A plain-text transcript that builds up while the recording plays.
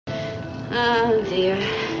Oh, dear.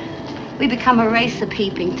 We become a race of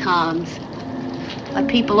peeping Toms. What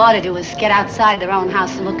people ought to do is get outside their own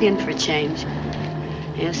house and look in for a change.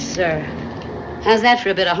 Yes, sir. How's that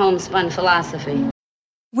for a bit of homespun philosophy?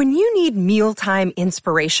 When you need mealtime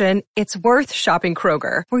inspiration, it's worth shopping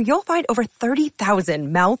Kroger, where you'll find over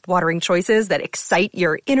 30,000 mouth-watering choices that excite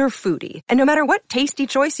your inner foodie. And no matter what tasty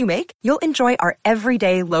choice you make, you'll enjoy our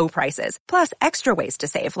everyday low prices, plus extra ways to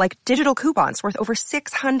save, like digital coupons worth over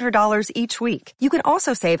 $600 each week. You can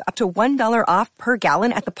also save up to $1 off per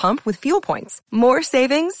gallon at the pump with fuel points. More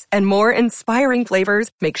savings and more inspiring flavors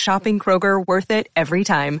make shopping Kroger worth it every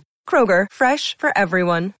time. Kroger, fresh for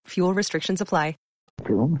everyone. Fuel restrictions apply.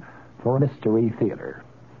 For Mystery Theater.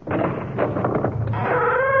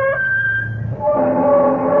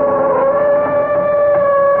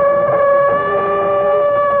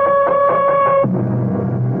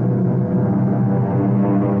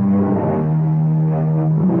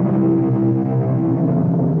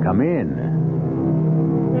 Come in.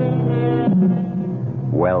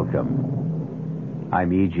 Welcome.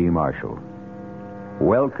 I'm E.G. Marshall.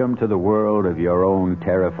 Welcome to the world of your own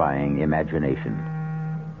terrifying imagination.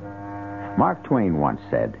 Mark Twain once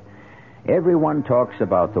said, "Everyone talks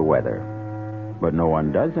about the weather, but no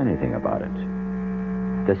one does anything about it."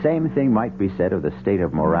 The same thing might be said of the state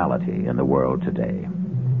of morality in the world today.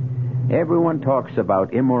 Everyone talks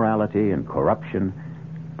about immorality and corruption,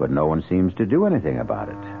 but no one seems to do anything about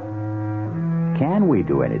it. Can we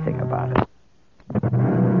do anything about it?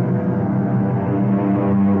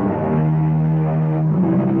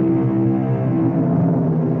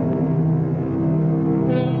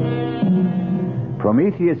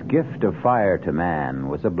 Prometheus' gift of fire to man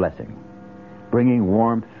was a blessing, bringing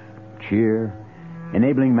warmth, cheer,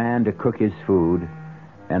 enabling man to cook his food,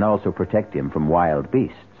 and also protect him from wild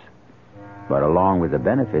beasts. But along with the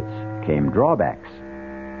benefits came drawbacks.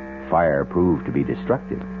 Fire proved to be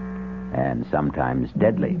destructive, and sometimes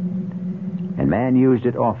deadly, and man used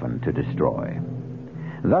it often to destroy.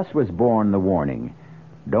 Thus was born the warning,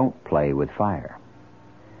 "Don't play with fire."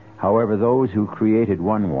 However, those who created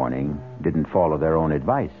one warning didn't follow their own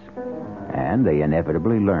advice, and they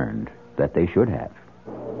inevitably learned that they should have.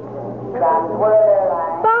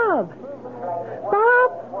 Bob!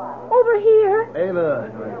 Bob! Over here!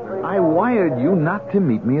 Ava, I wired you not to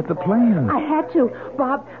meet me at the plane. I had to.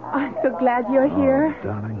 Bob, I'm so glad you're here. Oh,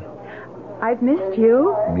 darling. I've missed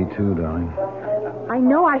you. Me too, darling. I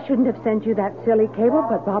know I shouldn't have sent you that silly cable,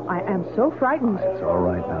 but, Bob, I am so frightened. It's all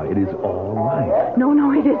right now. It is all right. No,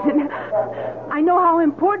 it isn't. I know how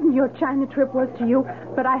important your China trip was to you,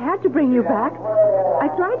 but I had to bring you back. I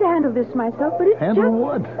tried to handle this myself, but it's Handle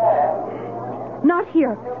what? Not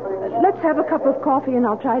here. Let's have a cup of coffee, and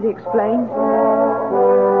I'll try to explain.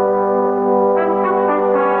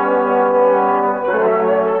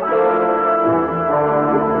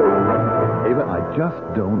 Just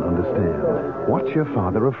don't understand. What's your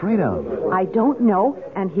father afraid of? I don't know,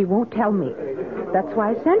 and he won't tell me. That's why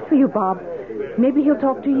I sent for you, Bob. Maybe he'll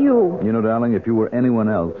talk to you. You know, darling, if you were anyone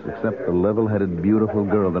else except the level-headed, beautiful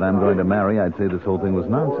girl that I'm going to marry, I'd say this whole thing was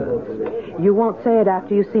nonsense. You won't say it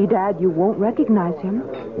after you see Dad. You won't recognize him.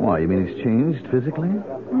 Why, you mean he's changed physically?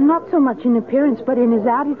 Not so much in appearance, but in his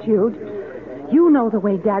attitude. You know the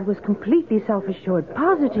way Dad was completely self-assured,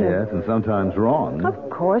 positive. Yes, and sometimes wrong. Of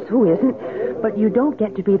course, who isn't? But you don't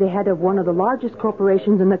get to be the head of one of the largest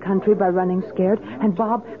corporations in the country by running scared. And,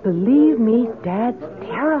 Bob, believe me, Dad's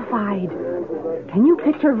terrified. Can you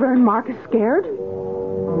picture Vern Marcus scared?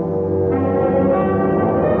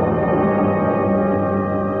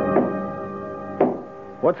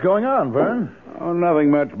 What's going on, Vern? Oh, nothing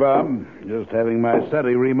much, Bob. Just having my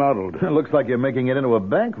study remodeled. It looks like you're making it into a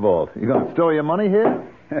bank vault. You going to store your money here?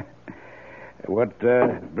 What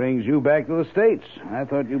brings you back to the States? I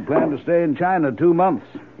thought you planned to stay in China 2 months.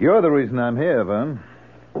 You're the reason I'm here, Vern.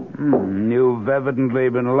 You've evidently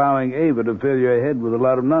been allowing Ava to fill your head with a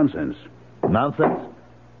lot of nonsense. Nonsense?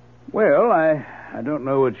 Well, I don't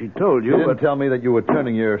know what she told you, She didn't but... tell me that you were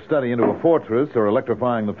turning your study into a fortress or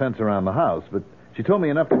electrifying the fence around the house, but she told me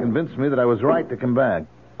enough to convince me that I was right to come back.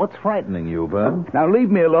 What's frightening you, Vern? Now,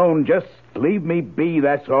 leave me alone. Just leave me be,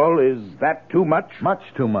 that's all. Is that too much? Much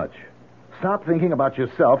too much. Stop thinking about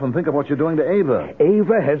yourself and think of what you're doing to Ava.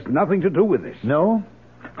 Ava has nothing to do with this. No?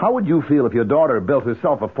 How would you feel if your daughter built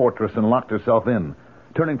herself a fortress and locked herself in,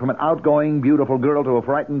 turning from an outgoing, beautiful girl to a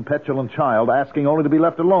frightened, petulant child, asking only to be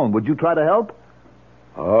left alone? Would you try to help?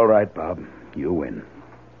 All right, Bob. You win.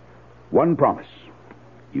 One promise.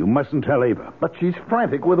 You mustn't tell Ava. But she's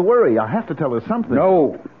frantic with worry. I have to tell her something.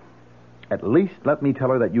 No. At least let me tell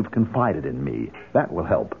her that you've confided in me. That will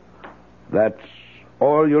help. That's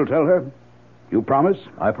all you'll tell her? You promise?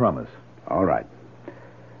 I promise. All right.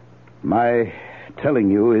 My telling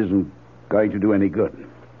you isn't going to do any good.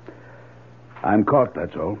 I'm caught,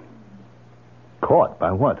 that's all. Caught?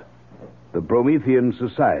 By what? The Promethean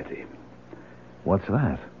Society. What's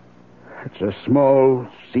that? It's a small,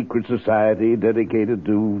 secret society dedicated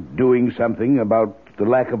to doing something about the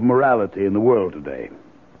lack of morality in the world today.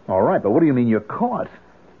 All right, but what do you mean you're caught?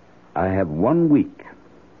 I have 1 week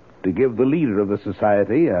to give the leader of the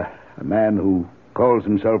society, a man who calls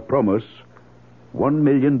himself Promos, $1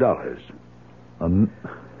 million.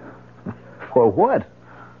 For what?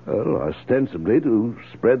 Well, ostensibly to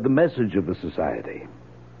spread the message of the society.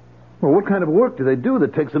 Well, what kind of work do they do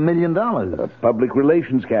that takes $1 million? A public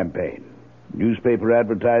relations campaign. Newspaper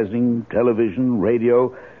advertising, television,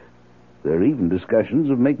 radio. There are even discussions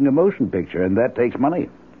of making a motion picture, and that takes money.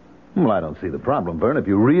 Well, I don't see the problem, Vern. If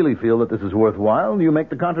you really feel that this is worthwhile, you make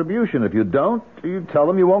the contribution. If you don't, you tell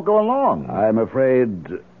them you won't go along. I'm afraid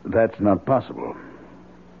that's not possible.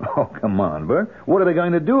 Oh, come on, Vern. What are they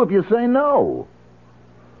going to do if you say no?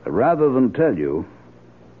 Rather than tell you,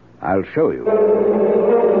 I'll show you.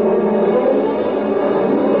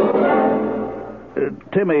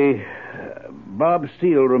 Timmy, Bob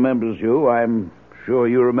Steele remembers you. I'm sure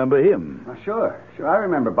you remember him. Oh, sure. I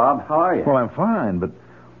remember, Bob. How are you? Well, I'm fine, but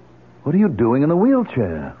what are you doing in the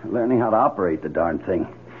wheelchair? Learning how to operate the darn thing.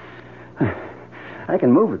 I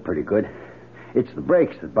can move it pretty good. It's the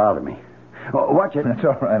brakes that bother me. Oh, watch it. That's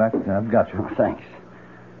all right. I've got you. Oh, thanks.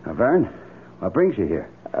 Now, Vern, what brings you here?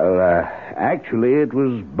 Actually, it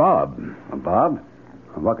was Bob. Bob?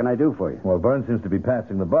 What can I do for you? Well, Vern seems to be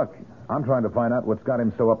passing the buck. I'm trying to find out what's got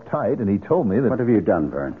him so uptight, and he told me that... What have you done,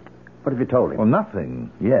 Vern? What have you told him? Well,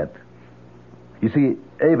 nothing yet. You see,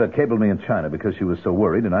 Ava cabled me in China because she was so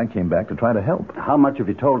worried, and I came back to try to help. How much have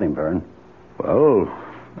you told him, Vern? Well,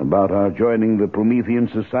 about our joining the Promethean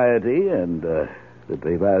Society, and that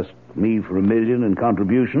they've asked me for $1 million in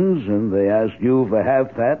contributions, and they asked you for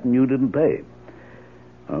half that, and you didn't pay.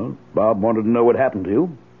 Well, Bob wanted to know what happened to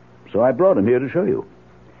you, so I brought him here to show you.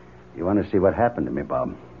 You want to see what happened to me,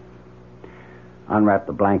 Bob? Unwrap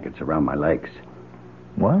the blankets around my legs.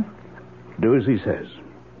 What? Do as he says.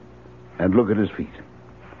 And look at his feet.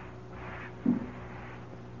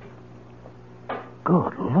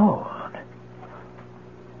 Good Lord.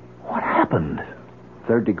 What happened?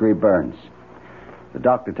 3rd-degree burns. The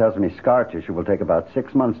doctor tells me scar tissue will take about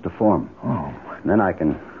 6 months to form. Oh. And then I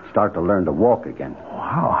can start to learn to walk again.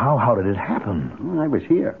 How did it happen? Well, I was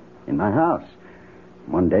here, in my house.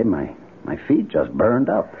 One day, my feet just burned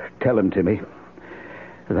up. Tell him, Timmy.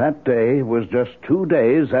 That day was just 2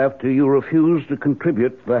 days after you refused to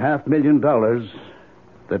contribute the $500,000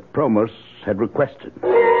 that Promos had requested.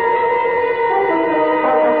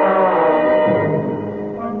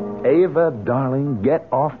 Ava, darling, get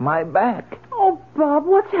off my back. Oh, Bob,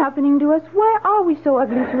 what's happening to us? Why are we so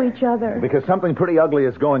ugly to each other? Because something pretty ugly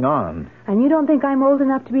is going on. And you don't think I'm old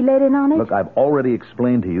enough to be let in on it? Look, I've already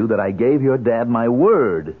explained to you that I gave your dad my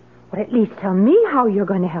word. Well, at least tell me how you're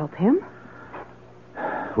going to help him.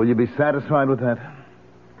 Will you be satisfied with that?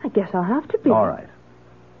 I guess I'll have to be. All right.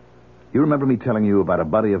 You remember me telling you about a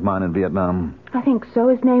buddy of mine in Vietnam? I think so.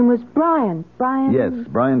 His name was Brian. Brian? Yes,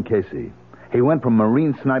 Brian Casey. He went from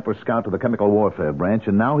Marine Sniper Scout to the Chemical Warfare Branch,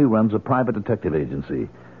 and now he runs a private detective agency.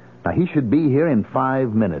 Now, he should be here in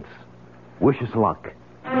 5 minutes. Wish us luck.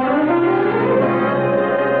 I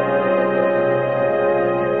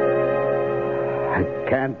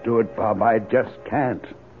can't do it, Bob. I just can't.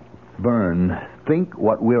 Vern, think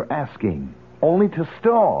what we're asking. Only to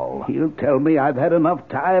stall. He'll tell me I've had enough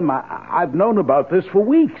time. I've known about this for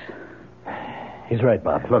weeks. He's right,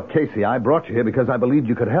 Bob. Look, Casey, I brought you here because I believed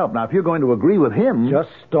you could help. Now, if you're going to agree with him... Just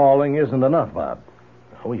stalling isn't enough, Bob.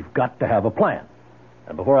 We've got to have a plan.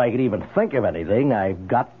 And before I can even think of anything, I've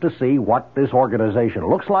got to see what this organization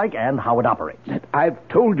looks like and how it operates. I've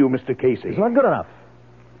told you, Mr. Casey. It's not good enough.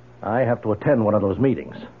 I have to attend one of those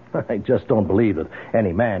meetings. I just don't believe that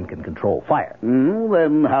any man can control fire.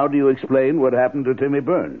 Then how do you explain what happened to Timmy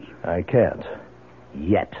Burns? I can't.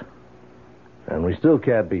 Yet. And we still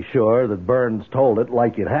can't be sure that Burns told it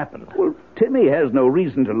like it happened. Well, Timmy has no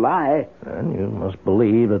reason to lie. And you must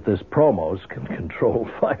believe that this Promos can control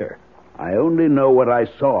fire. I only know what I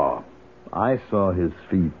saw. I saw his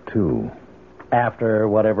feet, too. After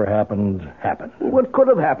whatever happened, happened. Well, what could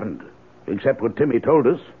have happened? Except what Timmy told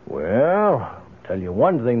us. Well, I'll tell you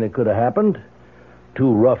one thing that could have happened.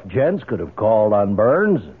 2 rough gents could have called on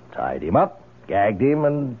Burns, tied him up, gagged him,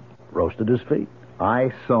 and roasted his feet.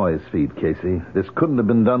 I saw his feet, Casey. This couldn't have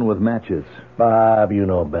been done with matches. Bob, you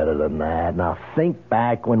know better than that. Now, think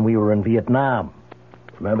back when we were in Vietnam.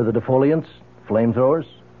 Remember the defoliants? Flamethrowers?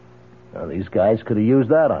 Now, these guys could have used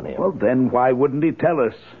that on him. Well, then why wouldn't he tell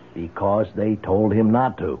us? Because they told him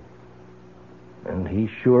not to. And he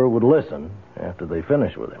sure would listen after they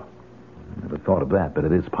finished with him. Never thought of that, but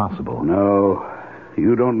it is possible. No,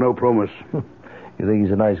 you don't know Promus. You think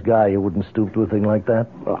he's a nice guy? You wouldn't stoop to a thing like that?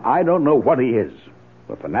 Well, I don't know what he is.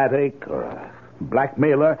 A fanatic or a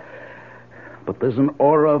blackmailer. But there's an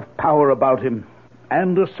aura of power about him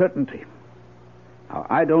and a certainty. Now,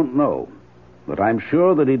 I don't know, but I'm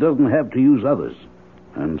sure that he doesn't have to use others.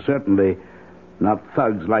 And certainly not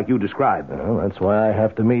thugs like you described. Well, that's why I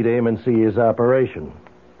have to meet him and see his operation.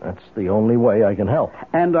 That's the only way I can help.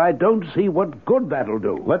 And I don't see what good that'll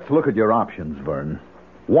do. Let's look at your options, Vern.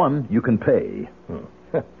 One, you can pay.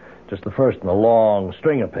 Just the first in a long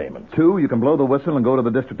string of payments. Two, you can blow the whistle and go to the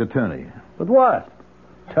district attorney. With what?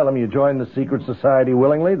 Tell him you joined the secret society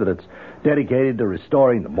willingly, that it's dedicated to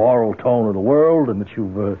restoring the moral tone of the world, and that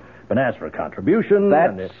you've been asked for a contribution.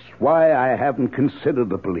 That's why I haven't considered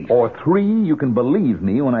the police. Or three, you can believe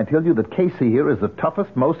me when I tell you that Casey here is the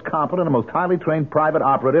toughest, most competent, and most highly trained private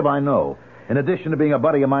operative I know, in addition to being a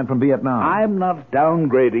buddy of mine from Vietnam. I'm not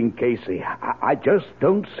downgrading Casey. I just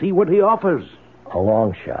don't see what he offers. A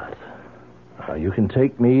long shot. You can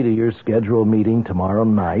take me to your scheduled meeting tomorrow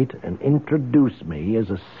night and introduce me as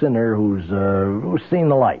a sinner who's seen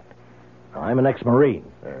the light. I'm an ex-Marine,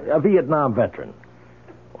 a Vietnam veteran.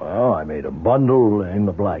 Well, I made a bundle in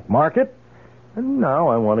the black market, and now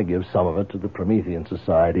I want to give some of it to the Promethean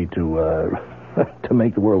Society to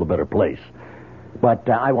make the world a better place. But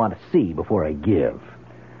I want to see before I give.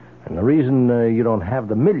 And the reason you don't have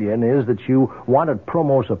the $1 million is that you wanted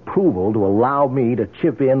Promos approval to allow me to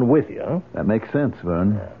chip in with you. Huh? That makes sense,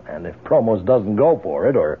 Vern. And if Promos doesn't go for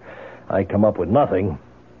it, or I come up with nothing,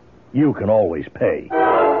 you can always pay.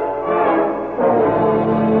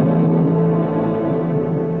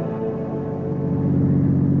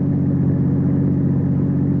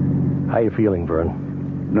 How you feeling,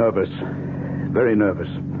 Vern? Nervous. Very nervous.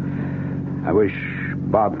 I wish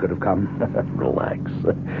Bob could have come. Relax.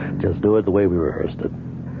 Just do it the way we rehearsed it.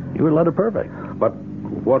 You were letter perfect. But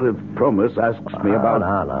what if Promus asks me about...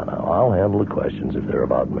 No. I'll handle the questions if they're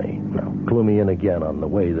about me. Now, clue me in again on the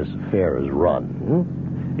way this affair is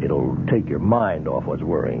run. It'll take your mind off what's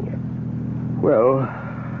worrying you. Well,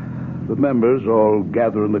 the members all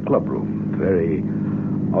gather in the clubroom. Very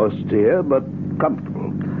austere, but comfortable.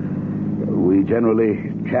 We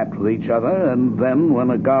generally chat with each other, and then when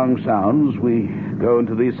a gong sounds, we go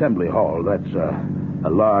into the assembly hall. That's a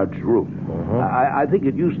large room. I think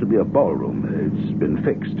it used to be a ballroom. It's been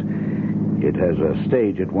fixed. It has a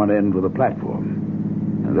stage at one end with a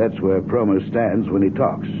platform. And that's where Promus stands when he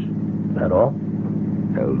talks. That all?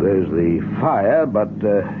 Well, there's the fire, but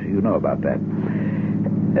you know about that.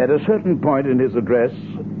 At a certain point in his address,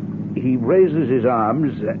 he raises his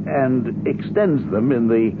arms and extends them in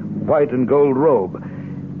the white and gold robe.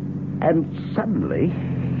 And suddenly,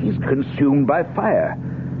 he's consumed by fire.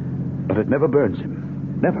 But it never burns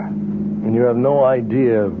him. Never. And you have no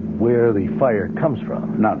idea where the fire comes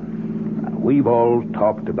from? None. We've all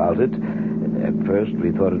talked about it. At first,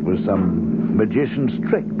 we thought it was some magician's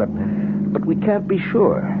trick, but we can't be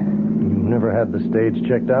sure. You've never had the stage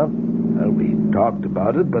checked out? Well, we talked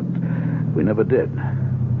about it, but we never did.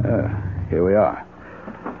 Here we are.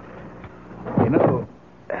 You know,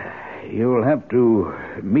 you'll have to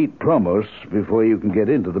meet Promos before you can get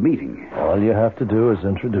into the meeting. All you have to do is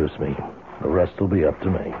introduce me. The rest will be up to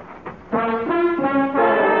me.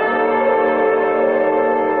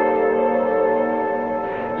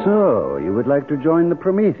 So, you would like to join the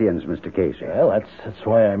Prometheans, Mr. Casey? Well, that's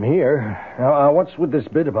why I'm here. Now, what's with this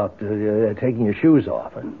bit about taking your shoes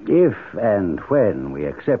off? If and when we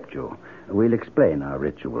accept you, we'll explain our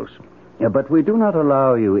rituals. But we do not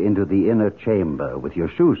allow you into the inner chamber with your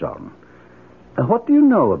shoes on. What do you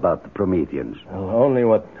know about the Prometheans? Well, only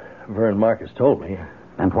what Vern Marcus told me.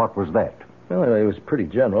 And what was that? Well, it was pretty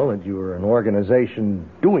general that you were an organization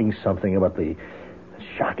doing something about the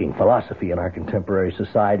shocking philosophy in our contemporary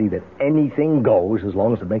society that anything goes as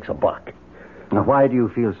long as it makes a buck. Now, why do you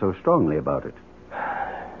feel so strongly about it?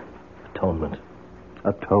 Atonement.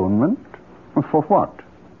 Atonement? For what?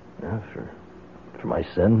 For my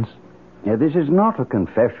sins. This is not a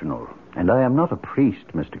confessional, and I am not a priest,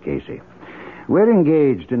 Mr. Casey. We're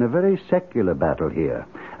engaged in a very secular battle here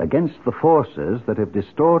against the forces that have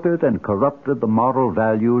distorted and corrupted the moral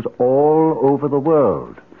values all over the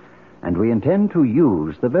world. And we intend to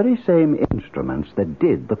use the very same instruments that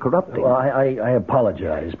did the corrupting. Well, I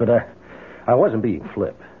apologize, but I wasn't being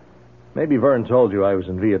flip. Maybe Vern told you I was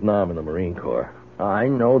in Vietnam in the Marine Corps. I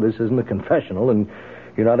know this isn't a confessional, and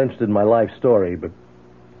you're not interested in my life story, but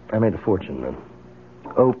I made a fortune then.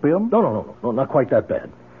 Opium? No, not quite that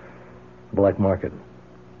bad. Black market.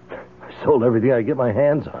 I sold everything I get my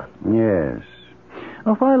hands on. Yes.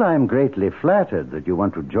 Well, while I'm greatly flattered that you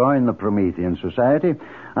want to join the Promethean Society,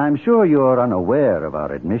 I'm sure you're unaware of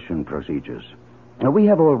our admission procedures. Now, we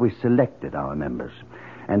have always selected our members,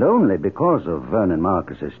 and only because of Vernon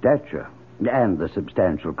Marcus's stature and the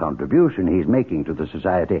substantial contribution he's making to the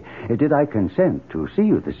society did I consent to see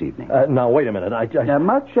you this evening. Now, wait a minute. Now,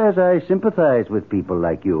 much as I sympathize with people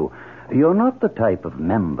like you, you're not the type of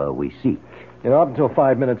member we seek. Up until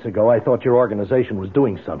 5 minutes ago, I thought your organization was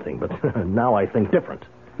doing something, but now I think different.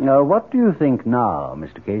 Now, what do you think now,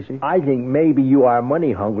 Mr. Casey? I think maybe you are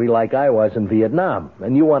money hungry like I was in Vietnam,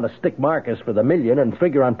 and you want to stick Marcus for the $1 million and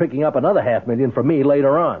figure on picking up another $500,000 for me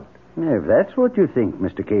later on. If that's what you think,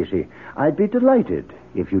 Mr. Casey, I'd be delighted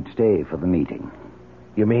if you'd stay for the meeting.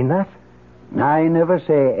 You mean that? I never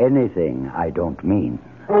say anything I don't mean.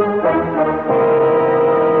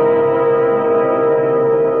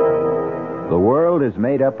 The world is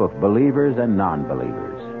made up of believers and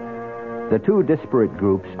non-believers. The two disparate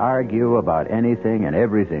groups argue about anything and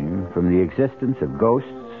everything, from the existence of ghosts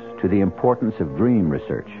to the importance of dream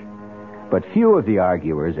research. But few of the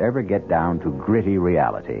arguers ever get down to gritty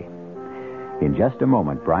reality. In just a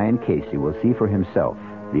moment, Brian Casey will see for himself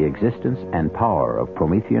the existence and power of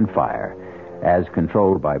Promethean fire as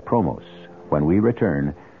controlled by Promos when we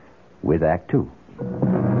return with Act Two.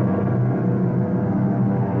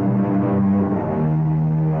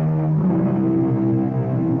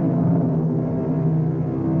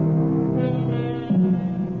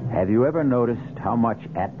 Have you ever noticed how much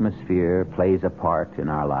atmosphere plays a part in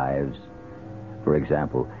our lives? For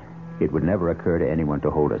example, it would never occur to anyone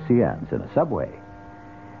to hold a séance in a subway.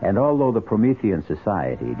 And although the Promethean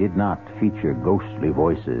Society did not feature ghostly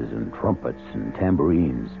voices and trumpets and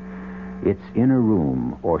tambourines, its inner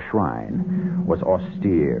room or shrine was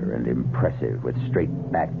austere and impressive, with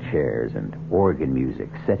straight-backed chairs and organ music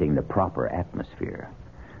setting the proper atmosphere.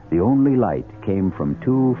 The only light came from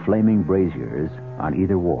two flaming braziers on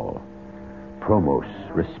either wall. Promos,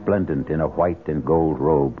 resplendent in a white and gold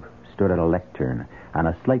robe, stood at a lectern on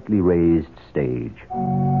a slightly raised stage.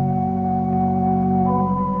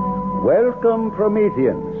 Welcome,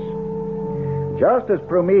 Prometheans. Just as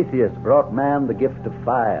Prometheus brought man the gift of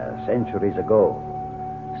fire centuries ago,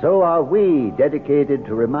 so are we dedicated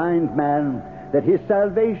to remind man that his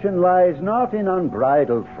salvation lies not in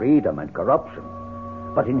unbridled freedom and corruption,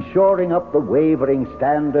 but in shoring up the wavering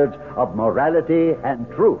standards of morality and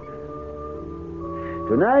truth.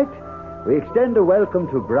 Tonight, we extend a welcome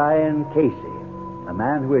to Brian Casey, a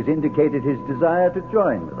man who has indicated his desire to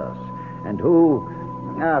join with us, and who,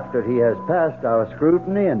 after he has passed our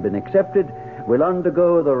scrutiny and been accepted, will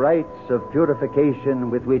undergo the rites of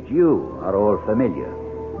purification with which you are all familiar.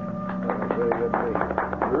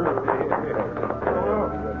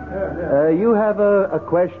 You have a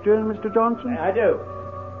question, Mr. Johnson? I do.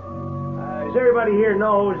 As everybody here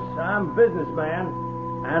knows, I'm a businessman,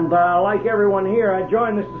 and like everyone here, I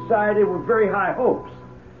joined this society with very high hopes.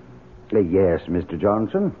 Yes, Mr.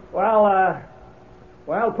 Johnson. Well,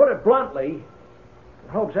 put it bluntly,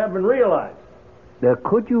 the hopes haven't been realized.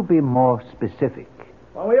 Could you be more specific?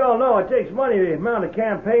 Well, we all know it takes money to mount a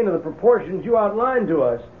campaign of the proportions you outlined to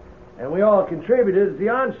us, and we all contributed at the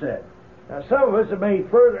onset. Now, some of us have made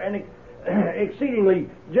further and exceedingly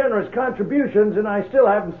generous contributions, and I still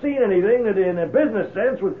haven't seen anything that, in a business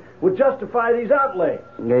sense, would justify these outlays.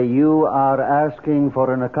 You are asking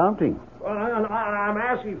for an accounting? Well, I'm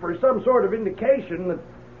asking for some sort of indication that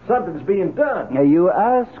something's being done. You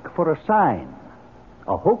ask for a sign,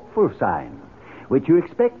 a hopeful sign, which you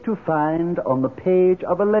expect to find on the page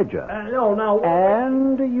of a ledger. No.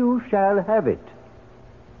 And you shall have it.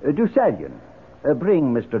 Deucalion,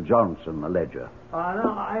 bring Mr. Johnson the ledger. No,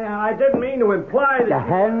 I didn't mean to imply that...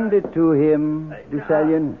 Hand it to him,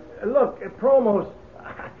 Deucalion. Look, Promos,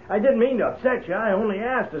 I didn't mean to upset you. I only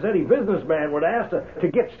asked, as any businessman would ask, to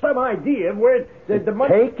get some idea of where the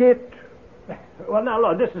money... Take it. Well, now,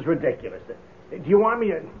 look, this is ridiculous. Do you want me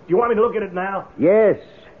to look at it now? Yes,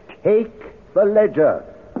 take the ledger.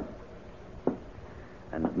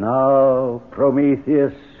 And now,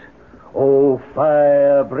 Prometheus, O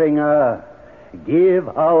fire bringer, give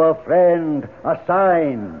our friend a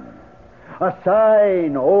sign. A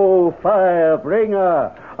sign, O fire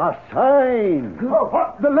bringer, a sign.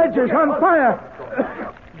 The ledger's on fire.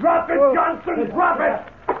 Drop it, Johnson, drop it.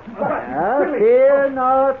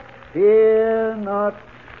 Fear not.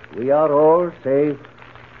 We are all safe.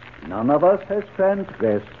 None of us has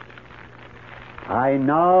transgressed. I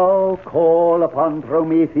now call upon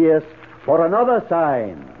Prometheus for another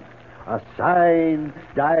sign. Assigned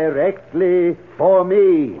directly for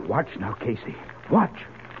me. Watch now, Casey. Watch.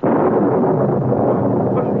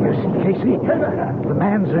 You see, Casey? The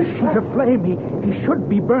man's a sheet of flame. He should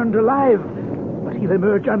be burned alive. But he'll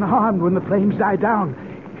emerge unharmed when the flames die down.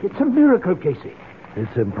 It's a miracle, Casey.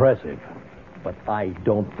 It's impressive, but I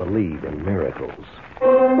don't believe in miracles.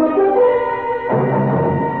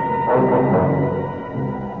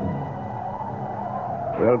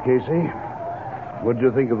 Well, Casey, what did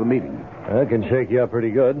you think of the meeting? That can shake you up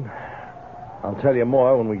pretty good. I'll tell you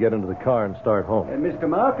more when we get into the car and start home. Mr.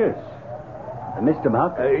 Marcus. Mr.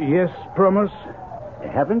 Marcus. Yes, Promos?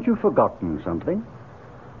 Haven't you forgotten something?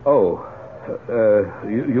 Oh,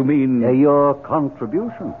 you mean... Your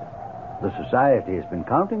contribution. The society has been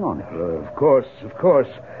counting on it. Of course.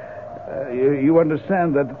 You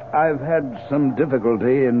understand that I've had some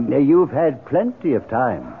difficulty in... You've had plenty of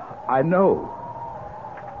time. I know.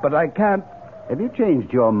 But I can't... Have you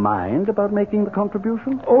changed your mind about making the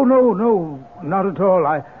contribution? Oh, no, not at all.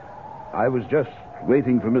 I was just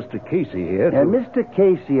waiting for Mr. Casey here to... Mr.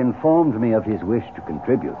 Casey informed me of his wish to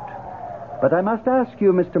contribute. But I must ask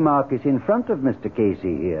you, Mr. Marcus, in front of Mr.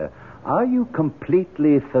 Casey here, are you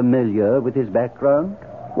completely familiar with his background?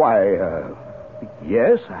 Why,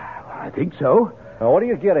 yes, I think so. Now, what are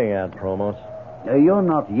you getting at, Promos? You're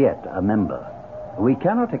not yet a member. We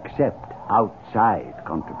cannot accept outside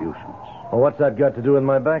contributions. Well, what's that got to do with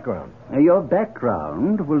my background? Your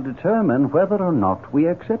background will determine whether or not we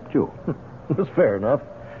accept you. That's fair enough.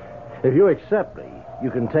 If you accept me, you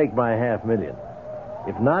can take my $500,000.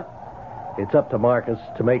 If not, it's up to Marcus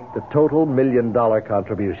to make the total $1 million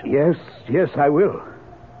contribution. Yes, I will.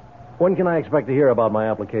 When can I expect to hear about my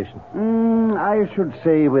application? I should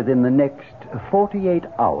say within the next 48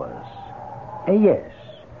 hours. Yes,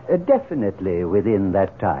 definitely within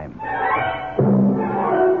that time.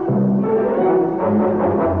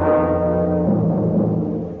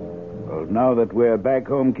 Well, now that we're back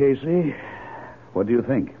home, Casey, what do you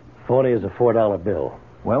think? Phony is a $4 bill.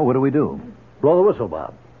 Well, what do we do? Blow the whistle,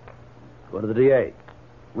 Bob. Go to the DA.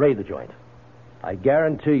 Raid the joint. I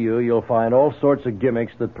guarantee you'll find all sorts of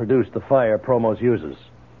gimmicks that produce the fire Promos uses.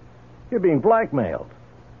 You're being blackmailed.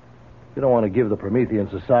 You don't want to give the Promethean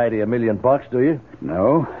Society $1 million, do you?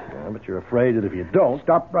 No. Yeah, but you're afraid that if you don't...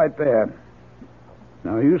 Stop right there.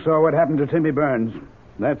 Now, you saw what happened to Timmy Burns.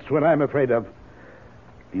 That's what I'm afraid of.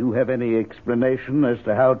 Do you have any explanation as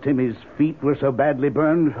to how Timmy's feet were so badly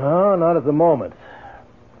burned? Oh, not at the moment.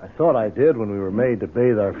 I thought I did when we were made to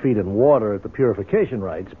bathe our feet in water at the purification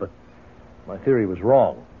rites, but my theory was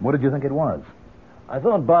wrong. What did you think it was? I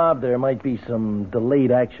thought, Bob, there might be some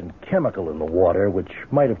delayed action chemical in the water which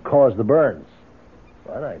might have caused the burns.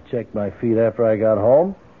 But I checked my feet after I got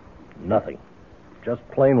home. Nothing. Just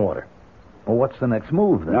plain water. Well, what's the next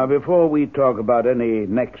move, then? Now, before we talk about any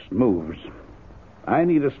next moves, I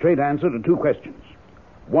need a straight answer to two questions.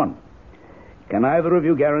 One, can either of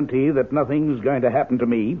you guarantee that nothing's going to happen to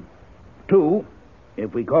me? Two,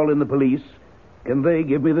 if we call in the police, can they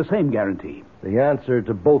give me the same guarantee? The answer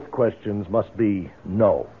to both questions must be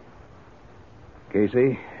no.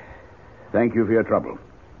 Casey, thank you for your trouble.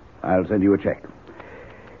 I'll send you a check.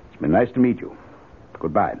 It's been nice to meet you.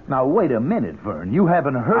 Goodbye. Now, wait a minute, Vern. You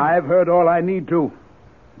haven't heard... I've heard all I need to.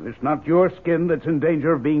 It's not your skin that's in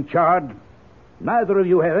danger of being charred. Neither of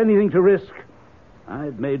you have anything to risk.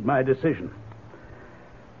 I've made my decision.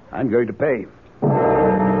 I'm going to pay.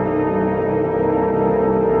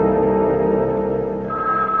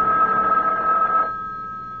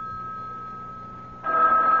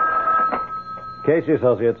 Casey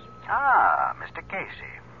Associates. Ah, Mr.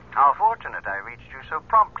 Casey. How fortunate I reached you so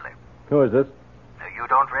promptly. Who is this? You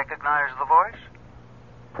don't recognize the voice?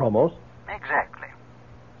 Promos? Exactly.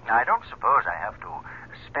 I don't suppose I have to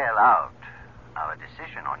spell out our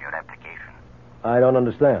decision on your application. I don't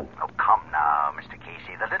understand. Oh, come now, Mr.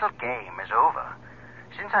 Casey. The little game is over.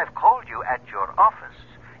 Since I've called you at your office,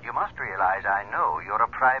 you must realize I know you're a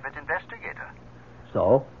private investigator.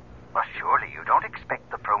 So? Well, surely you don't expect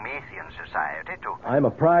the Promethean Society to... I'm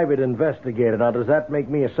a private investigator. Now, does that make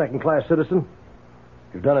me a second-class citizen?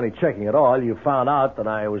 If you've done any checking at all, you found out that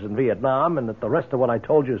I was in Vietnam and that the rest of what I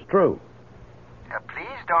told you is true.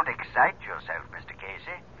 Please don't excite yourself, Mr.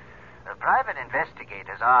 Casey. Private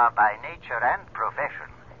investigators are, by nature and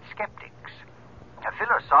profession, skeptics.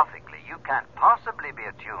 Philosophically, you can't possibly be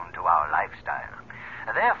attuned to our lifestyle.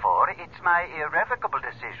 Therefore, it's my irrevocable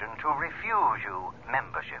decision to refuse you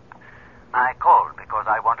membership. I called because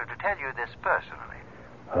I wanted to tell you this personally.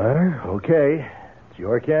 Okay. It's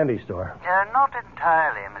your candy store. Not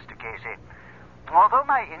entirely, Mr. Casey. Although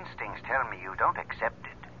my instincts tell me you don't accept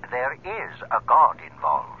it, there is a God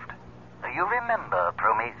involved. You remember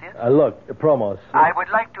Prometheus? Look, Promos. I would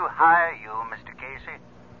like to hire you, Mr. Casey.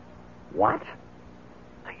 What?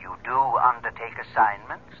 You do undertake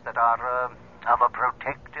assignments that are of a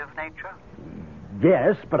protective nature?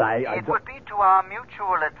 Yes, but It would be to our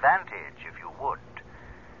mutual advantage if you would.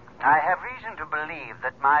 I have reason to believe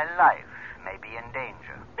that my life may be in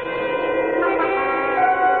danger.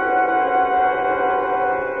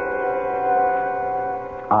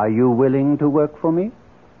 Are you willing to work for me?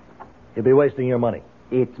 You'll be wasting your money.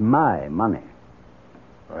 It's my money.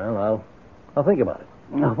 Well, I'll think about it.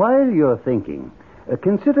 Now, while you're thinking,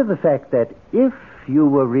 consider the fact that if you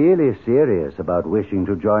were really serious about wishing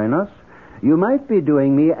to join us, you might be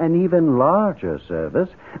doing me an even larger service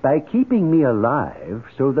by keeping me alive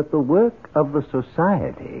so that the work of the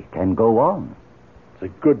society can go on. It's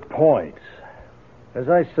a good point. As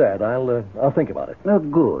I said, I'll think about it.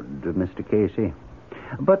 Good, Mr. Casey.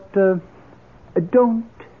 But don't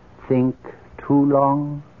think too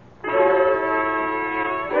long.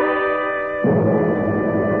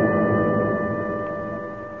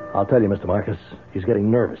 I'll tell you, Mr. Marcus, he's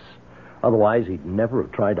getting nervous. Otherwise, he'd never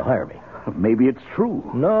have tried to hire me. Maybe it's true.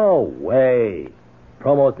 No way.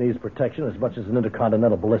 Promos needs protection as much as an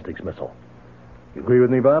intercontinental ballistics missile. You agree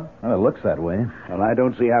with me, Bob? Well, it looks that way. Well, I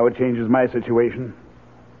don't see how it changes my situation.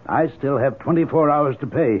 I still have 24 hours to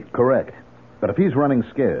pay. Correct. But if he's running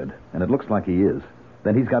scared, and it looks like he is,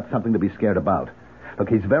 then he's got something to be scared about. Look,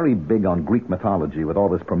 he's very big on Greek mythology with all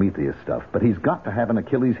this Prometheus stuff, but he's got to have an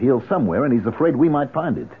Achilles heel somewhere, and he's afraid we might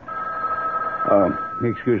find it.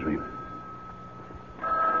 Excuse me.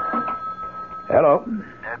 Hello.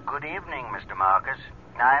 Good evening, Mr. Marcus.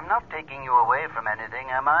 I'm not taking you away from anything,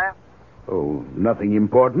 am I? Oh, nothing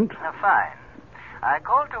important? Fine. I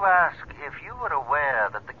called to ask if you were aware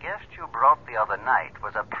that the guest you brought the other night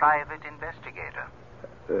was a private investigator.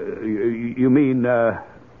 You mean,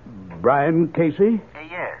 Brian Casey?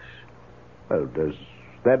 Yes. Well, does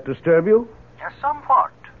that disturb you?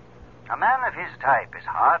 Somewhat. A man of his type is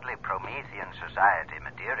hardly Promethean society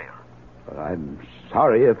material. I'm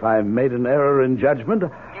sorry if I made an error in judgment.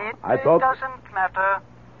 It doesn't matter.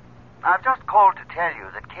 I've just called to tell you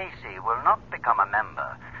that Casey will not become a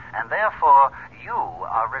member, and therefore you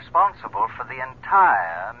are responsible for the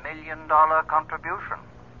entire $1 million contribution.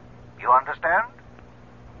 You understand?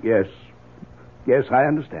 Yes. Yes, I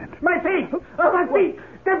understand. My feet! Oh, my feet!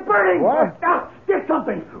 They're burning! What? Get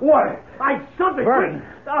something! Water! Something! Burning?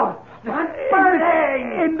 I'm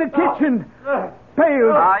burning! In the kitchen!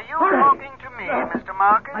 Pails! Are you talking to me, Mr.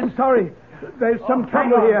 Marcus? I'm sorry. There's some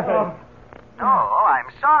trouble here. No, I'm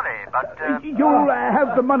sorry, but... You'll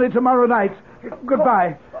have the money tomorrow night.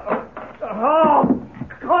 Goodbye. Oh,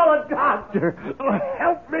 call a doctor.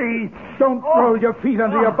 Help me. Don't roll your feet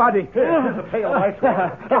under your body. Here's a pail of ice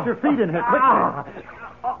water. Get your feet in here, quickly.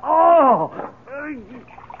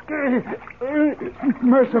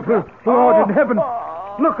 Merciful Lord in heaven.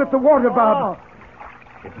 Look at the water, Bob.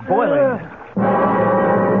 It's boiling.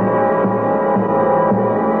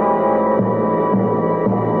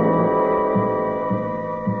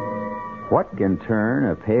 What can turn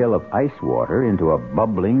a pail of ice water into a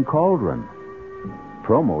bubbling cauldron?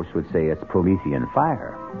 Promos would say it's Promethean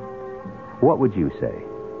fire. What would you say?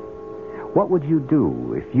 What would you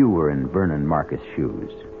do if you were in Vernon Marcus'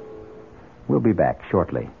 shoes? We'll be back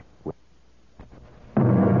shortly.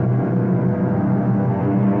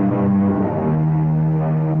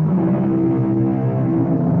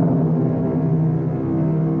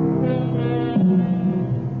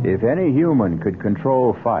 If any human could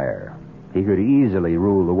control fire, he could easily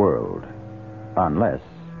rule the world, unless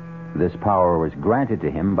this power was granted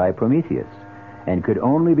to him by Prometheus and could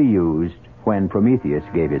only be used when Prometheus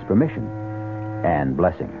gave his permission and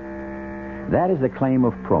blessing. That is the claim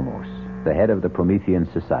of Promos, the head of the Promethean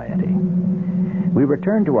Society. We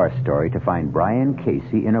return to our story to find Brian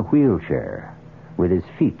Casey in a wheelchair, with his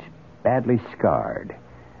feet badly scarred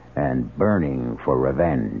and burning for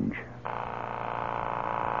revenge.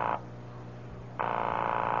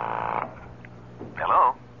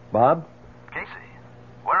 Hello? Bob? Casey,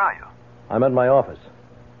 where are you? I'm at my office.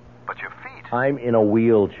 But your feet... I'm in a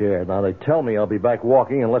wheelchair. Now, they tell me I'll be back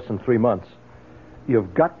walking in less than 3 months.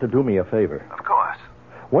 You've got to do me a favor. Of course.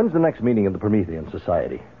 When's the next meeting of the Promethean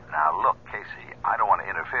Society? Now, look, Casey, I don't want to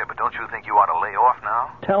interfere, but don't you think you ought to lay off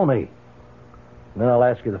now? Tell me. Then I'll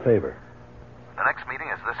ask you the favor. The next meeting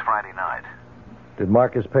is this Friday night. Did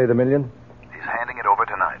Marcus pay the $1 million? He's handing it over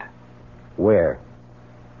tonight. Where?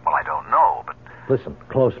 Well, I don't know, but... Listen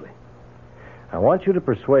closely. I want you to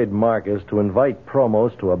persuade Marcus to invite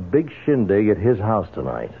Promos to a big shindig at his house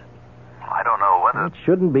tonight. I don't know whether... It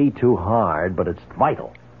shouldn't be too hard, but it's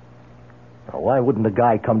vital. Now, why wouldn't a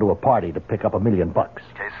guy come to a party to pick up $1 million?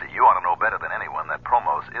 Casey, you ought to know better than anyone that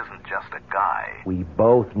Promos isn't just a guy. We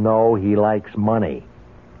both know he likes money.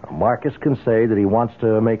 Now, Marcus can say that he wants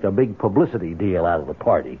to make a big publicity deal out of the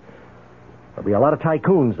party. There'll be a lot of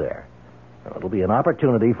tycoons there. Now, it'll be an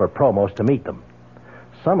opportunity for Promos to meet them.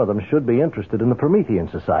 Some of them should be interested in the Promethean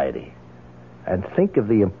Society. And think of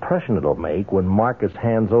the impression it'll make when Marcus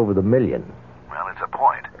hands over the $1 million. Well, it's a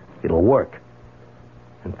point. It'll work.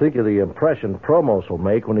 And think of the impression Promos will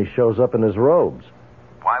make when he shows up in his robes.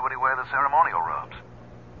 Why would he wear the ceremonial robes?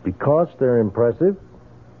 Because they're impressive,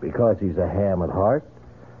 because he's a ham at heart,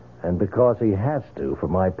 and because he has to for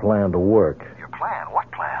my plan to work. Your plan?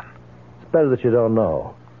 What plan? It's better that you don't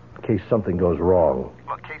know, in case something goes wrong.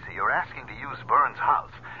 Look, Casey, you're asking to use Vern's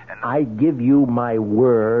house, and... I give you my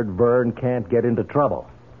word Vern can't get into trouble.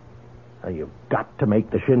 Now, you've got to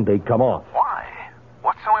make the shindig come off. Why?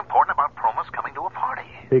 What's so important about Promos coming to a party?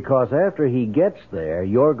 Because after he gets there,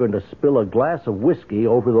 you're going to spill a glass of whiskey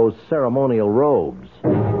over those ceremonial robes.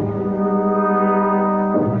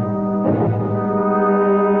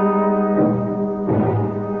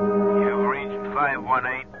 You've reached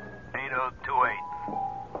 518-8028.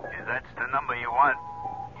 If that's the number you want,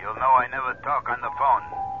 you'll know I never talk on the phone.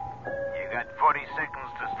 You got 40 seconds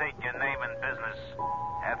to state your name and business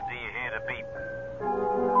after you hear the beep.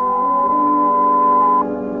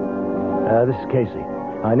 This is Casey.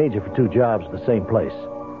 I need you for 2 jobs at the same place.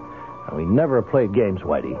 Now, we never have played games,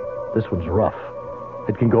 Whitey. This one's rough.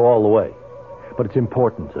 It can go all the way. But it's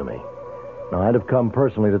important to me. Now, I'd have come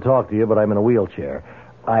personally to talk to you, but I'm in a wheelchair.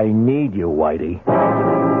 I need you, Whitey.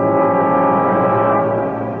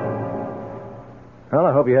 Well,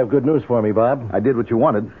 I hope you have good news for me, Bob. I did what you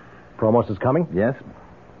wanted. Promos is coming? Yes.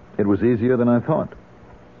 It was easier than I thought.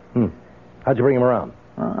 How'd you bring him around?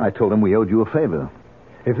 I told him we owed you a favor.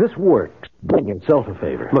 If this works, bring yourself a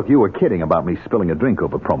favor. Look, you were kidding about me spilling a drink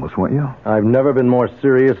over Promos, weren't you? I've never been more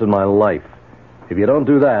serious in my life. If you don't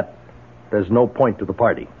do that, there's no point to the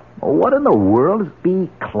party. Oh, what in the world? Be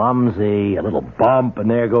clumsy, a little bump,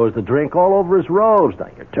 and there goes the drink all over his robes. Now,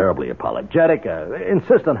 you're terribly apologetic.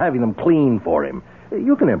 Insist on having them clean for him.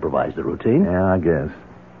 You can improvise the routine. Yeah, I guess.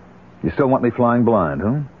 You still want me flying blind,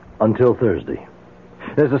 huh? Until Thursday.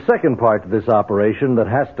 There's a second part to this operation that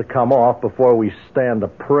has to come off before we stand a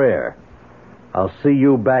prayer. I'll see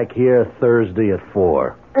you back here Thursday at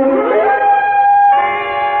 4.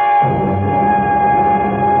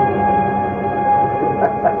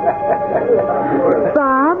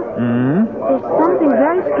 Bob? There's something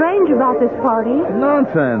very strange about this party.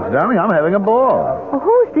 Nonsense, darling. I'm having a ball. Oh,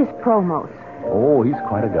 who's this Promos? Oh, he's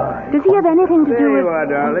quite a guy. Does he have anything to do There with... you are,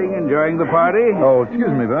 darling. Enjoying the party? Oh, excuse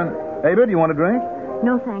me, Vern. Abed, you want a drink?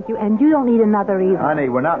 No, thank you. And you don't need another either. Honey,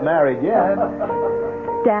 we're not married yet.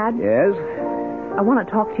 Dad, Yes? I want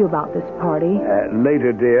to talk to you about this party.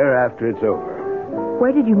 Later, dear, after it's over.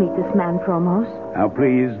 Where did you meet this man, Promos? Now,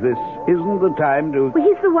 please, this isn't the time to... Well,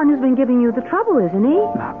 he's the one who's been giving you the trouble, isn't he?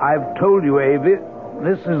 I've told you, Avi,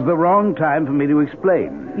 this is the wrong time for me to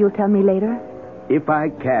explain. You'll tell me later? If I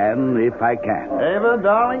can. Ava,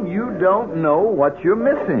 darling, you don't know what you're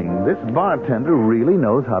missing. This bartender really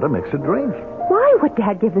knows how to mix a drink. Why would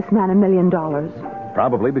Dad give this man $1 million?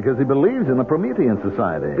 Probably because he believes in the Promethean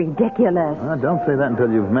Society. Ridiculous. Don't say that until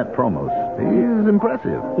you've met Promos. He's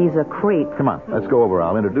impressive. He's a creep. Come on, let's go over.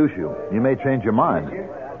 I'll introduce you. You may change your mind.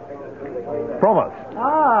 Promos.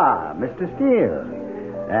 Ah, Mr. Steele.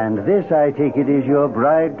 And this, I take it, is your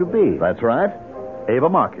bride-to-be. That's right. Ava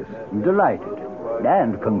Marcus. Delighted.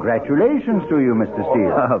 And congratulations to you, Mr.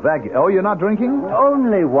 Steele. Thank you. Oh, you're not drinking?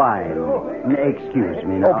 Only wine. Excuse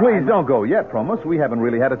me now. Oh, please don't go yet, Promos. We haven't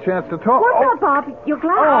really had a chance to talk. What's up, Bob? Your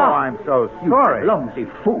glass. Oh, I'm so sorry. Clumsy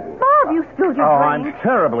fool. Bob, you spilled your I'm drink.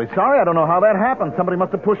 terribly sorry. I don't know how that happened. Somebody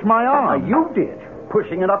must have pushed my arm. You did.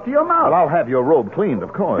 Pushing it up to your mouth. Well, I'll have your robe cleaned,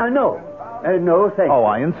 of course. No. No, thank you. Oh,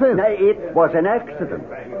 I insist. No, it was an accident.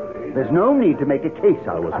 There's no need to make a case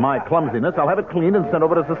out of it. It was my clumsiness. I'll have it cleaned and sent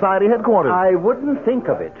over to Society headquarters. I wouldn't think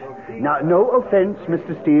of it. Now, no offense,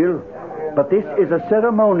 Mr. Steele, but this is a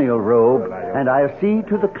ceremonial robe, and I'll see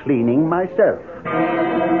to the cleaning myself.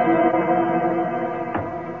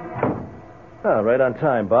 Oh, right on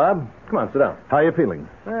time, Bob. Come on, sit down. How are you feeling?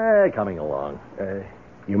 Coming along.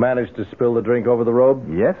 You managed to spill the drink over the robe?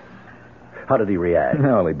 Yes. How did he react?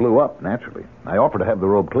 Well, he blew up, naturally. I offered to have the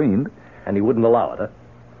robe cleaned. And he wouldn't allow it, huh?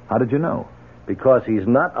 How did you know? Because he's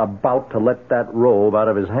not about to let that robe out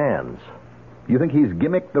of his hands. You think he's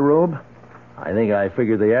gimmicked the robe? I think I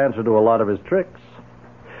figured the answer to a lot of his tricks.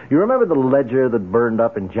 You remember the ledger that burned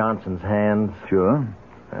up in Johnson's hands? Sure.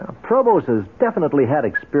 Well, Probos has definitely had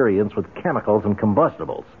experience with chemicals and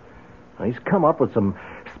combustibles. Now, he's come up with some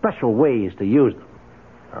special ways to use them.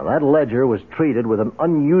 Now, that ledger was treated with an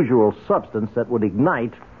unusual substance that would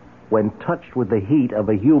ignite when touched with the heat of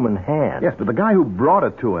a human hand. Yes, but the guy who brought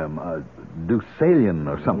it to him, Deucalion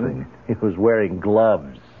or something. He was wearing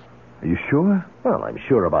gloves. Are you sure? Well, I'm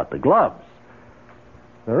sure about the gloves.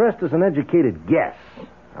 The rest is an educated guess.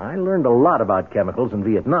 I learned a lot about chemicals in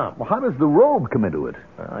Vietnam. Well, how does the robe come into it?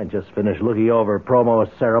 I just finished looking over Promo's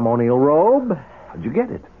ceremonial robe. How'd you get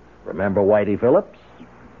it? Remember Whitey Phillips?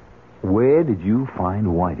 Where did you find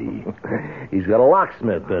Whitey? He's got a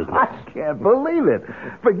locksmith business. I can't believe it.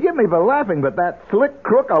 Forgive me for laughing, but that slick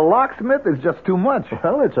crook, a locksmith, is just too much.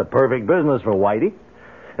 Well, it's a perfect business for Whitey.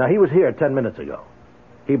 Now, he was here 10 minutes ago.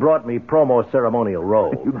 He brought me Promo's ceremonial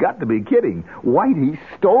robe. You got to be kidding. Whitey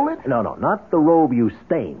stole it? No, not the robe you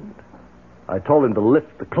stained. I told him to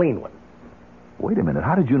lift the clean one. Wait a minute.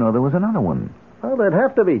 How did you know there was another one? Well, there'd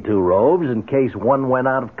have to be 2 robes in case one went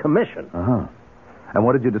out of commission. Uh-huh. And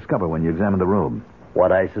what did you discover when you examined the robe?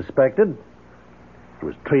 What I suspected. It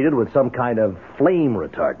was treated with some kind of flame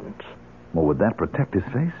retardant. Well, would that protect his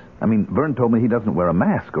face? I mean, Vern told me he doesn't wear a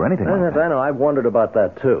mask or anything like that. I know. I've wondered about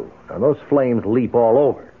that, too. Now, those flames leap all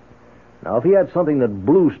over. Now, if he had something that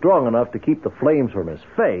blew strong enough to keep the flames from his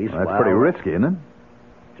face... Well, that's pretty risky, isn't it?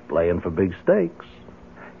 He's playing for big stakes.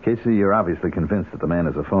 Casey, you're obviously convinced that the man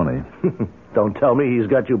is a phony. Don't tell me he's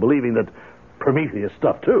got you believing that Prometheus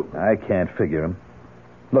stuff, too. I can't figure him.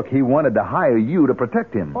 Look, he wanted to hire you to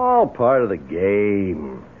protect him. All part of the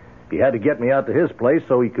game. He had to get me out to his place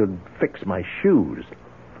so he could fix my shoes.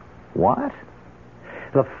 What?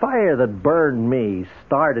 The fire that burned me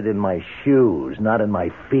started in my shoes, not in my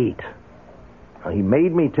feet. Now, he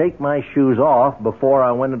made me take my shoes off before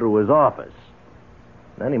I went into his office.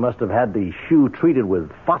 Then he must have had the shoe treated with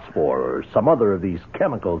phosphor or some other of these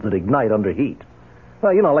chemicals that ignite under heat.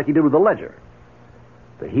 Well, you know, like he did with the ledger.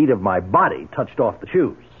 The heat of my body touched off the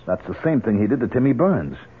shoes. That's the same thing he did to Timmy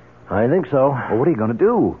Burns. I think so. Well, what are you going to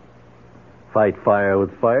do? Fight fire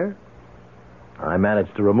with fire. I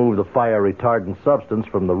managed to remove the fire retardant substance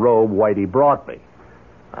from the robe Whitey brought me.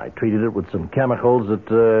 I treated it with some chemicals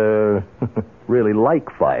that really like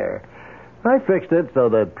fire. I fixed it so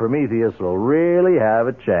that Prometheus will really have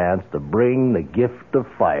a chance to bring the gift of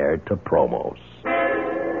fire to Promos.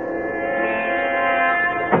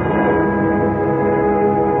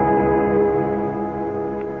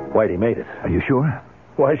 Whitey made it. Are you sure?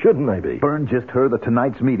 Why shouldn't I be? Byrne just heard that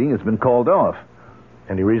tonight's meeting has been called off.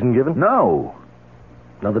 Any reason given? No.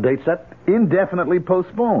 Another date set? Indefinitely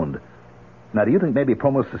postponed. Now, do you think maybe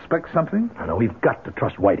Promos suspects something? I know, we've got to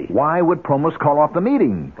trust Whitey. Why would Promos call off the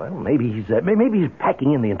meeting? Well, maybe he's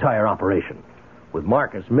packing in the entire operation. With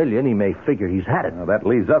Marcus Million, he may figure he's had it. Now, that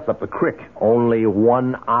leaves us up the creek. Only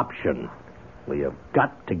one option. We have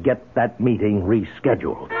got to get that meeting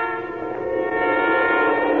rescheduled.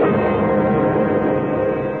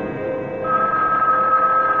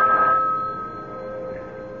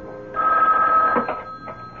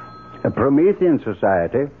 A Promethean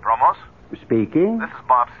Society. Promos? Speaking. This is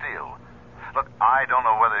Bob Steele. Look, I don't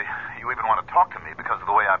know whether you even want to talk to me because of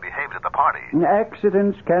the way I behaved at the party.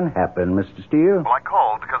 Accidents can happen, Mr. Steele. Well, I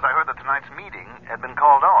called because I heard that tonight's meeting had been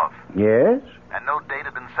called off. Yes? And no date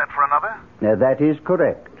had been set for another? That is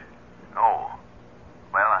correct. Oh.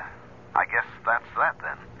 Well, I guess that's that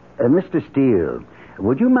then. Mr. Steele,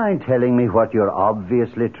 would you mind telling me what you're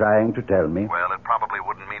obviously trying to tell me? Well, it probably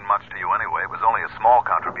wouldn't mean much to you anyway. It was only a small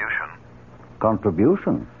contribution.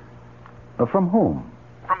 Contribution? From whom?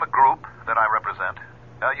 From a group that I represent.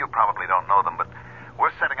 You probably don't know them, but we're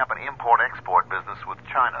setting up an import-export business with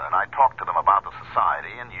China, and I talked to them about the society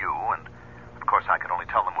and you, and of course I could only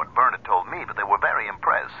tell them what Byrne had told me, but they were very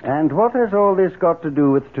impressed. And what has all this got to do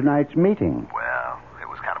with tonight's meeting? Well, it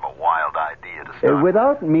was kind of a wild idea to start.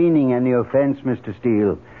 Without meaning any offense, Mr.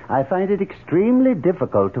 Steele, I find it extremely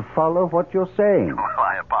difficult to follow what you're saying. Well,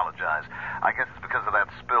 I apologize. I guess it's because of that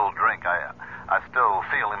spilled drink. I still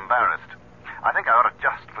feel embarrassed. I think I ought to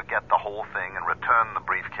just forget the whole thing and return the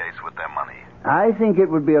briefcase with their money. I think it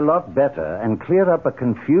would be a lot better and clear up a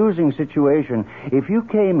confusing situation if you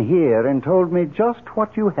came here and told me just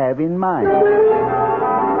what you have in mind.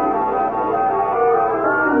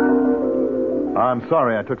 I'm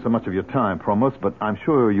sorry I took so much of your time, Promos, but I'm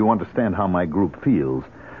sure you understand how my group feels.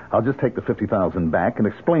 I'll just take the $50,000 back and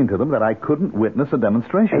explain to them that I couldn't witness a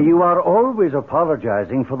demonstration. You are always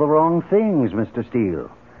apologizing for the wrong things, Mr.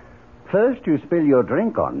 Steele. First, you spill your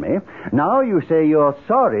drink on me. Now you say you're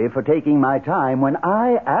sorry for taking my time when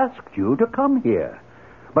I asked you to come here.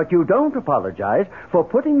 But you don't apologize for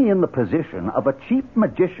putting me in the position of a cheap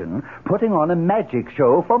magician putting on a magic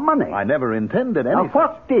show for money. I never intended anything. Now,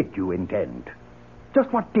 what did you intend?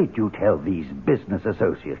 Just what did you tell these business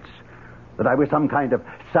associates? That I was some kind of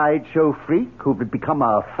sideshow freak who would become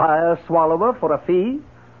a fire swallower for a fee?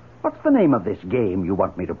 What's the name of this game you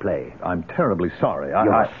want me to play? I'm terribly sorry.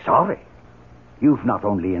 You're sorry? You've not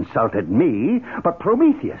only insulted me, but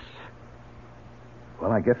Prometheus.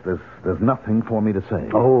 Well, I guess there's nothing for me to say.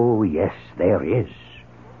 Oh, yes, there is.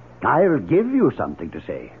 I'll give you something to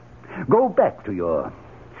say. Go back to your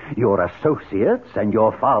associates and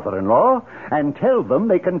your father-in-law and tell them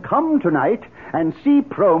they can come tonight and see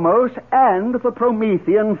Promos and the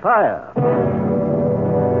Promethean fire.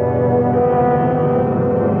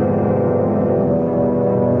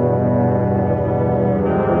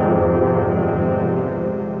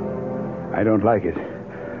 I don't like it.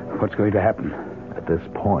 What's going to happen? At this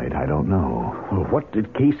point, I don't know. Well, what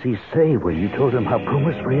did Casey say when you told him how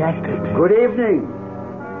Promos reacted? Good evening.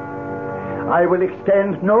 I will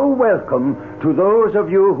extend no welcome to those of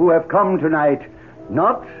you who have come tonight,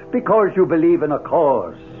 not because you believe in a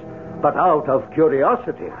cause, but out of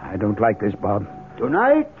curiosity. I don't like this, Bob.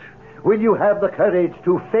 Tonight, will you have the courage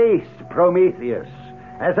to face Prometheus,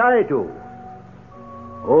 as I do?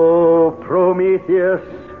 Oh, Prometheus,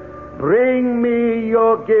 bring me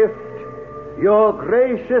your gift, your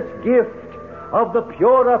gracious gift of the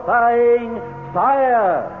purifying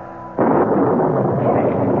fire.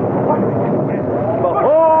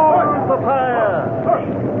 Behold the fire,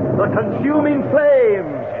 the consuming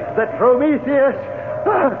flames that Prometheus...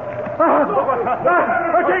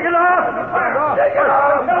 Take it off! Take it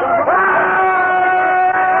off!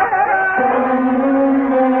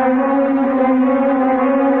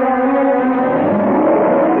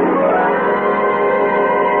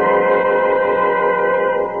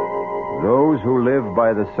 Those who live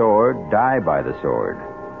by the sword die by the sword.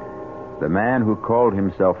 The man who called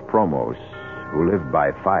himself Promos, who lived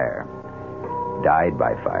by fire, died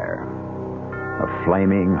by fire. A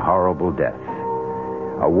flaming, horrible death.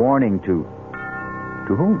 A warning to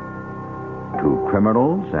whom? To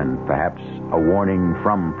criminals, and perhaps a warning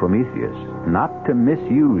from Prometheus not to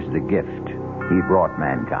misuse the gift he brought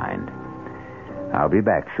mankind. I'll be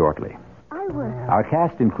back shortly. Our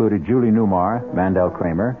cast included Julie Newmar, Mandel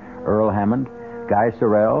Kramer, Earl Hammond, Guy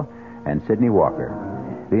Sorrell, and Sidney Walker.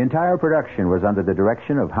 The entire production was under the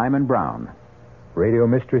direction of Hyman Brown. Radio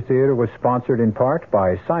Mystery Theater was sponsored in part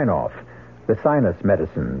by Sign-Off, the Sinus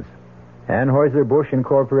Medicines, Anheuser-Busch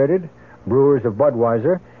Incorporated, Brewers of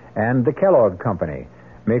Budweiser, and the Kellogg Company,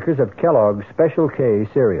 makers of Kellogg's Special K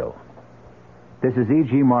cereal. This is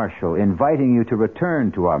E.G. Marshall inviting you to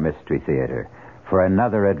return to our Mystery Theater for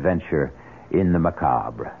another adventure in the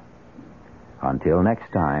macabre. Until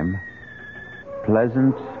next time,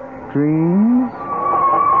 pleasant dreams.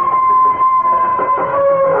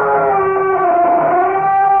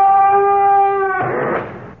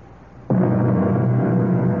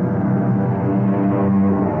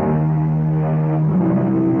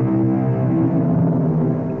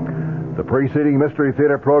 The preceding Mystery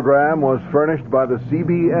Theater program was furnished by the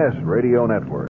CBS Radio Network.